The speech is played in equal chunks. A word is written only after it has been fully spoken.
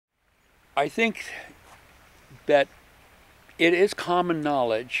I think that it is common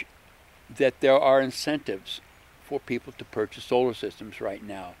knowledge that there are incentives for people to purchase solar systems right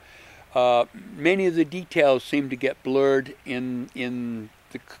now. Many of the details seem to get blurred in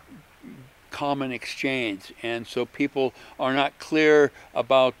the common exchange, and so people are not clear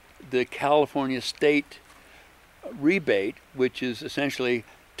about the California state rebate, which is essentially,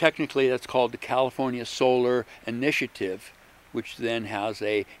 technically that's called the California Solar Initiative, which then has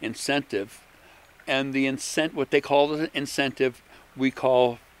a incentive, and what they call the incentive, we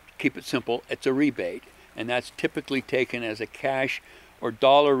call, keep it simple, it's a rebate, and that's typically taken as a cash or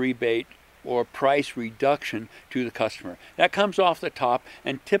dollar rebate or price reduction to the customer. That comes off the top,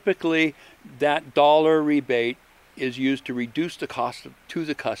 and typically that dollar rebate is used to reduce the cost to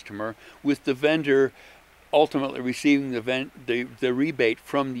the customer, with the vendor ultimately receiving the rebate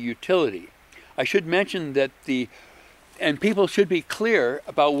from the utility. I should mention that and people should be clear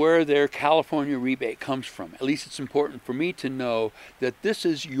about where their California rebate comes from. At least it's important for me to know that this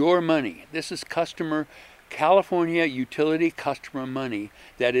is your money. This is California utility customer money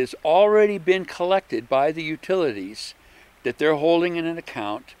that has already been collected by the utilities, that they're holding in an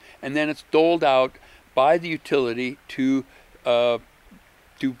account, and then it's doled out by the utility to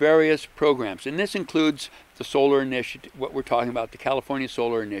various programs. And this includes the solar initiative, what we're talking about, the California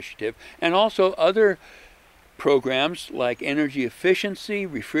Solar Initiative, and also other programs like energy efficiency,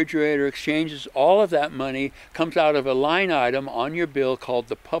 refrigerator exchanges. All of that money comes out of a line item on your bill called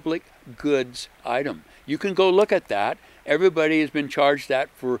the public goods item. You can go look at that. Everybody has been charged that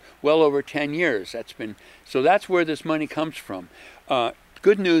for well over 10 years. So that's where this money comes from.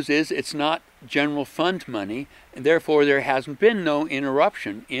 Good news is it's not general fund money, and therefore there hasn't been no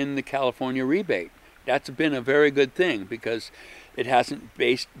interruption in the California rebate. That's been a very good thing, because it hasn't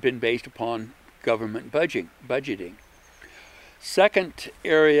been based upon government budgeting. Second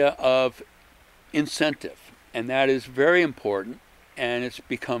area of incentive, and that is very important, and it's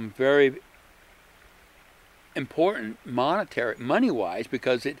become very important money-wise,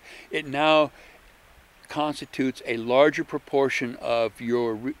 because it now constitutes a larger proportion of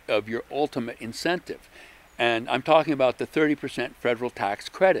your ultimate incentive. And I'm talking about the 30% federal tax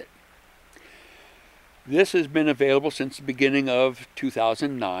credit. This has been available since the beginning of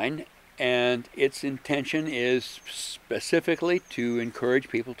 2009, and its intention is specifically to encourage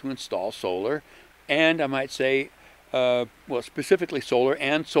people to install solar, and I might say, specifically solar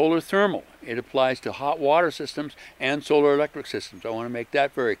and solar thermal. It applies to hot water systems and solar electric systems. I want to make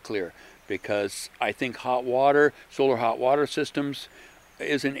that very clear, because I think solar hot water systems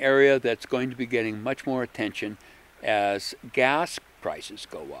is an area that's going to be getting much more attention as gas prices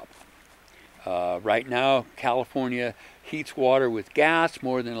go up. Right now, California heats water with gas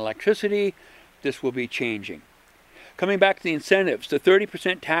more than electricity. This will be changing. Coming back to the incentives, the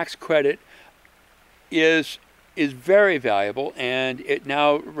 30% tax credit is very valuable, and it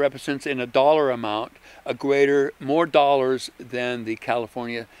now represents, in a dollar amount, more dollars than the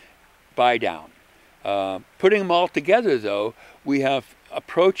California buy down. Putting them all together, though, we have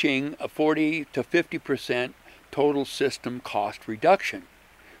approaching a 40 to 50% total system cost reduction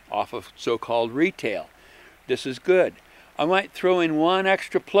off of so-called retail. This is good. I might throw in one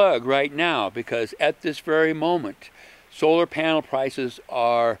extra plug right now, because at this very moment, solar panel prices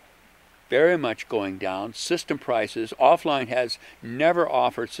are very much going down. System prices, offline has never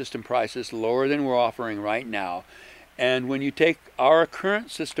offered system prices lower than we're offering right now. And when you take our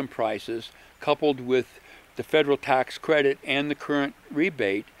current system prices coupled with the federal tax credit and the current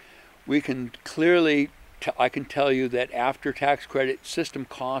rebate, we can clearly, I can tell you that after tax credit, system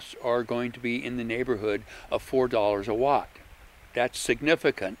costs are going to be in the neighborhood of $4 a watt. That's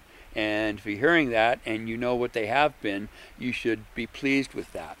significant. And if you're hearing that and you know what they have been, you should be pleased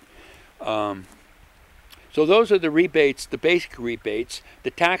with that. So those are the rebates, the basic rebates. The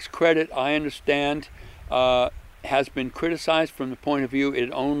tax credit, I understand, has been criticized from the point of view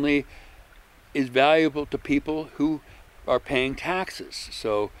it only is valuable to people who are paying taxes.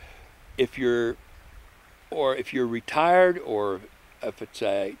 So if you're retired, or if it's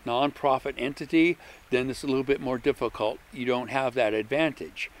a non-profit entity, then it's a little bit more difficult. You don't have that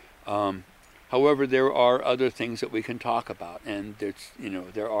advantage. However, there are other things that we can talk about, and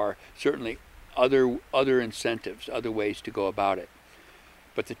there are certainly other incentives, other ways to go about it.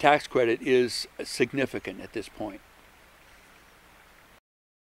 But the tax credit is significant at this point.